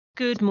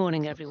Good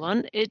morning,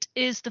 everyone. It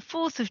is the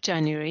 4th of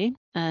January,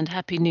 and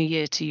Happy New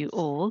Year to you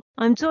all.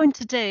 I'm joined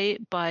today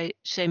by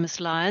Seamus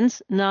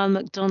Lyons, Niall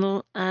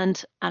MacDonald, and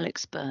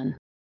Alex Byrne.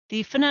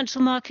 The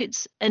financial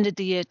markets ended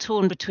the year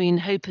torn between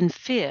hope and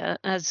fear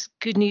as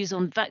good news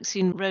on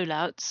vaccine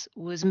rollouts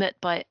was met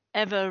by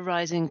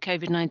ever-rising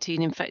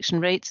COVID-19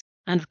 infection rates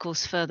and, of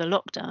course, further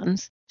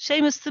lockdowns.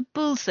 Seamus, the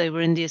bulls, though,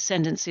 were in the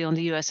ascendancy on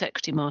the US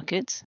equity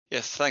markets.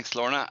 Yes, thanks,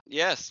 Lorna.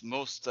 Yes,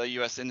 most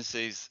US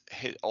indices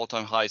hit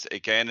all-time highs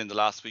again in the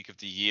last week of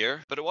the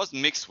year, but it was a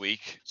mixed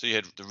week. So you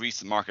had the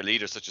recent market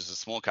leaders, such as the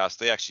small caps,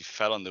 they actually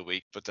fell on the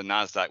week, but the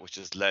Nasdaq, which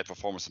has led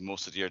performance of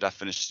most of the year, that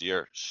finished the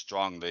year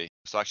strongly.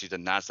 So actually the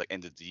Nasdaq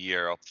ended the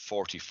year up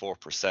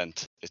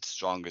 44%, its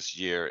strongest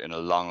year in a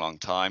long, long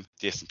time.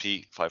 The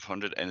S&P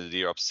 500 ended the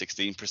year up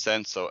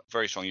 16%, so a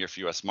very strong year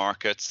for US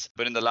markets.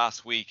 But in the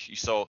last week, you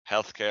saw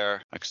healthcare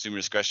and consumer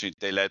discretionary,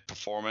 they led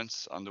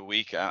performance on the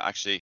week.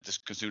 Actually, this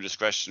consumer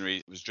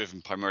discretionary was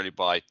driven primarily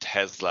by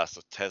Tesla.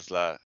 So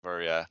Tesla,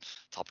 very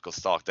topical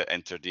stock that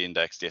entered the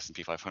index, the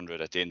S&P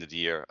 500 at the end of the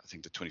year, I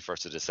think the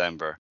 21st of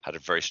December, had a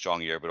very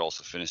strong year, but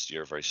also finished the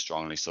year very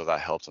strongly. So that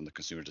helped on the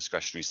consumer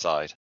discretionary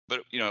side.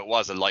 But, it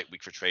was a light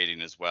week for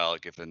trading as well,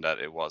 given that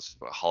it was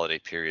a holiday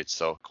period.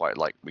 So quite a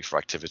light week for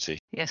activity.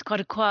 Yes, quite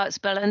a quiet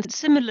spell. And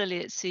similarly,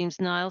 it seems,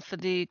 Niall, for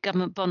the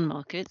government bond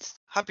markets.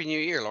 Happy New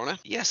Year, Lorna.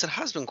 Yes, it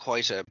has been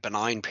quite a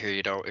benign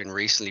period in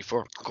recently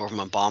for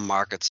government bond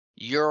markets.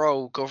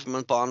 Euro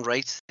government bond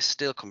rates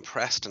still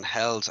compressed and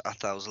held at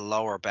those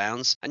lower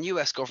bounds. And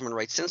US government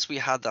rates, since we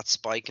had that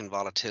spike in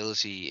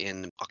volatility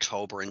in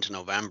October into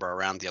November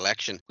around the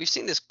election, we've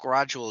seen this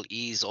gradual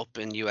ease up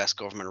in US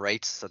government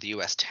rates. So the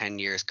US 10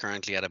 years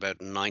currently at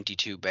about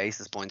 92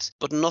 basis points,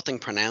 but nothing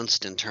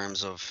pronounced in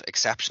terms of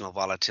exceptional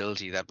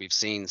volatility that we've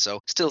seen.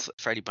 So still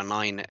fairly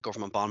benign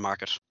government bond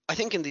market. I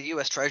think in the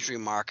US Treasury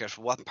market,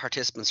 what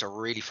participants are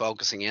really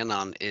focusing in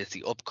on is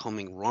the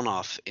upcoming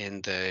runoff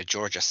in the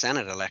Georgia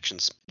Senate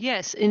elections.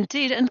 Yes,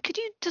 indeed. And could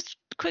you just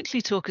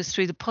quickly talk us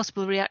through the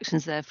possible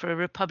reactions there for a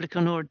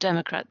Republican or a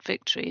Democrat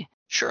victory?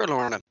 Sure,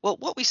 Lorna. Well,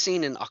 what we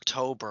seen in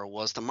October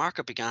was the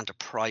market began to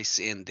price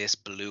in this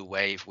blue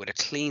wave with a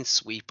clean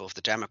sweep of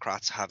the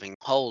Democrats having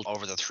hold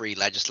over the three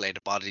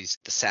legislative bodies,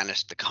 the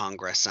Senate, the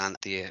Congress and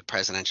the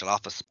presidential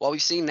office. What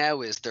we've seen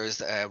now is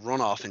there's a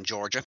runoff in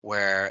Georgia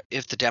where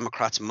if the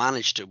Democrats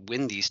manage to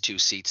win these two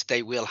seats,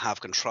 they will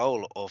have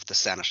control of the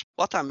Senate.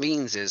 What that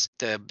means is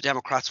the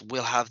Democrats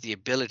will have the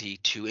ability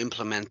to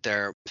implement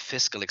their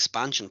fiscal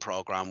expansion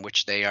program,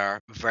 which they are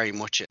very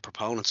much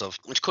proponents of,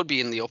 which could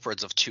be in the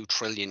upwards of $2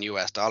 trillion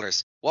US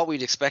dollars. What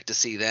we'd expect to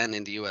see then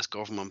in the US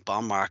government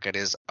bond market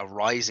is a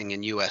rising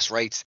in US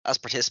rates as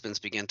participants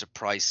begin to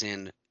price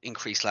in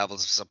increased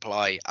levels of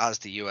supply as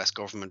the US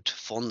government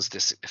funds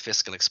this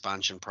fiscal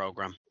expansion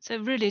program. So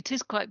really, it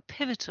is quite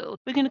pivotal.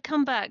 We're going to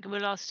come back.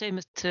 We'll ask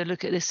Seamus to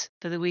look at this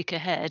for the week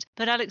ahead.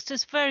 But Alex,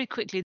 just very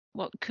quickly,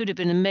 what could have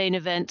been a main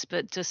event,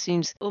 but just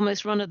seems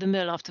almost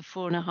run-of-the-mill after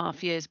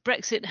 4.5 years.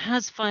 Brexit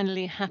has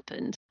finally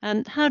happened.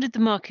 And how did the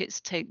markets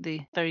take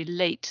the very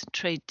late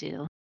trade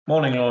deal?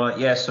 Morning, Laura.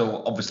 Yeah,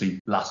 so obviously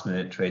last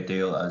minute trade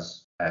deal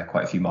as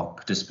quite a few market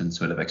participants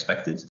would have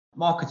expected.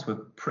 Markets were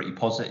pretty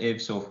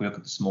positive. So if we look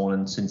at this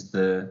morning, since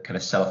the kind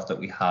of sell-off that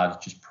we had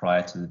just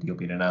prior to the deal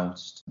being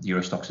announced, the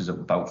Euro Stoxx is up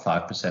about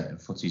 5% and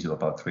FTSE's up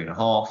about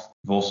 3.5%.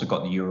 We've also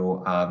got the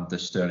Euro and the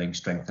Sterling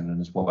strengthening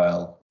as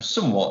well.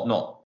 Somewhat,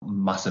 not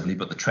massively,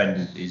 but the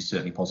trend is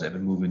certainly positive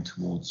and moving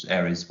towards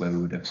areas where we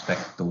would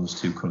expect those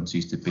two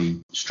currencies to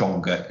be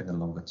stronger in the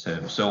longer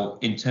term. So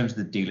in terms of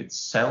the deal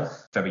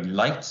itself, very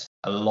light.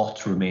 A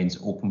lot remains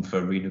open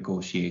for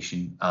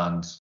renegotiation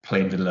and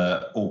plain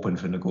vanilla open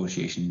for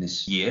negotiation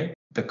this year.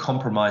 The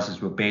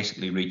compromises were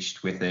basically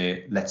reached with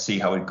a let's see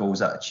how it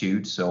goes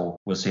attitude. So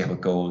we'll see how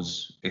it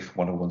goes. If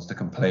one wants to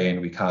complain,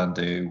 we can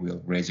do.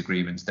 We'll raise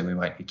agreements, then we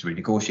might need to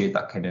renegotiate.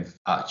 That kind of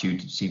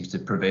attitude seems to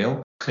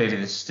prevail. Clearly,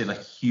 there's still a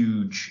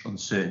huge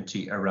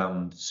uncertainty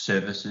around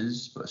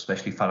services, but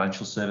especially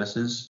financial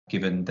services,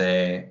 given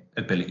their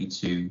ability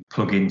to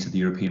plug into the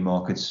European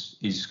markets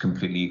is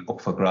completely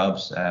up for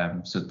grabs.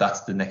 So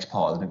that's the next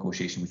part of the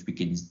negotiation, which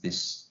begins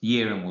this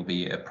year and will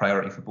be a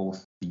priority for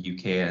both the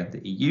UK and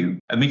the EU.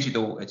 Immediately,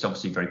 though, it's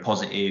obviously very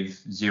positive.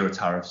 Zero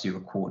tariff,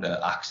 zero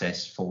quota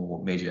access for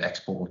major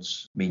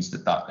exports means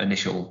that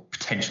initial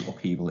potential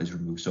upheaval is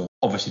removed. So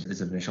obviously,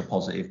 there's an initial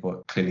positive,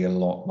 but clearly a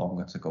lot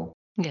longer to go.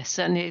 Yes,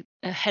 certainly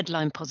a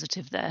headline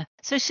positive there.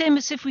 So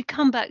Seamus, if we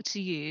come back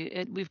to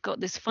you, we've got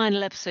this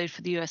final episode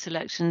for the US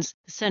elections,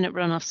 the Senate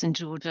runoffs in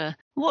Georgia.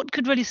 What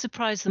could really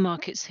surprise the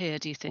markets here,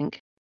 do you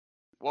think?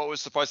 What would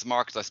surprise the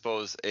markets, I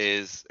suppose,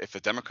 is if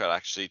a Democrat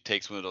actually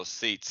takes one of those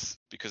seats,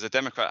 because a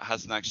Democrat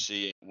hasn't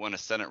actually won a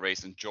Senate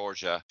race in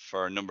Georgia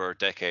for a number of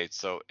decades.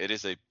 So it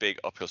is a big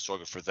uphill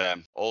struggle for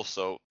them.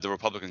 Also, the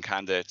Republican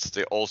candidates,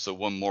 they also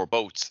won more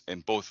votes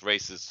in both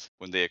races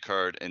when they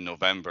occurred in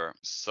November.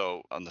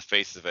 So on the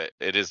face of it,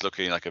 it is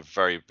looking like a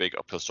very big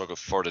uphill struggle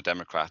for the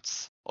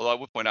Democrats. Although I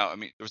would point out,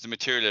 there was a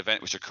material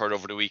event which occurred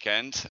over the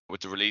weekend with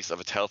the release of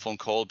a telephone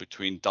call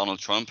between Donald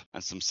Trump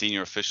and some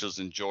senior officials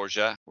in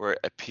Georgia, where it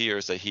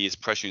appears that he is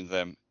pressuring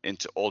them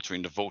into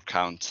altering the vote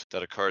count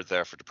that occurred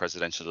there for the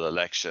presidential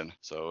election.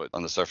 So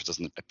on the surface, it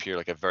doesn't appear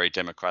like a very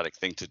democratic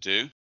thing to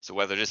do. So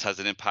whether this has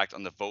an impact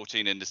on the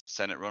voting in this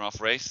Senate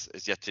runoff race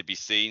is yet to be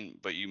seen,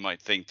 but you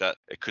might think that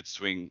it could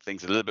swing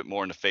things a little bit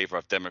more in the favor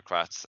of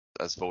Democrats,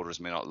 as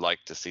voters may not like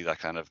to see that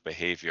kind of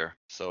behavior.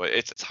 So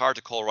it's hard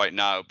to call right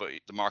now, but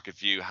the market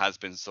view has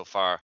been so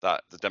far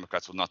that the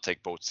Democrats will not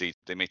take both seats.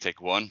 They may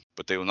take one,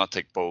 but they will not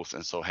take both,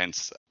 and so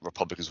hence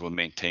Republicans will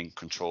maintain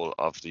control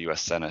of the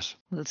US Senate.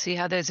 We'll see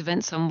how those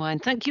events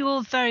unwind. Thank you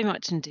all very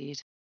much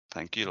indeed.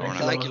 Thank you, Lorna.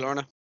 Thank you,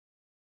 Lorna.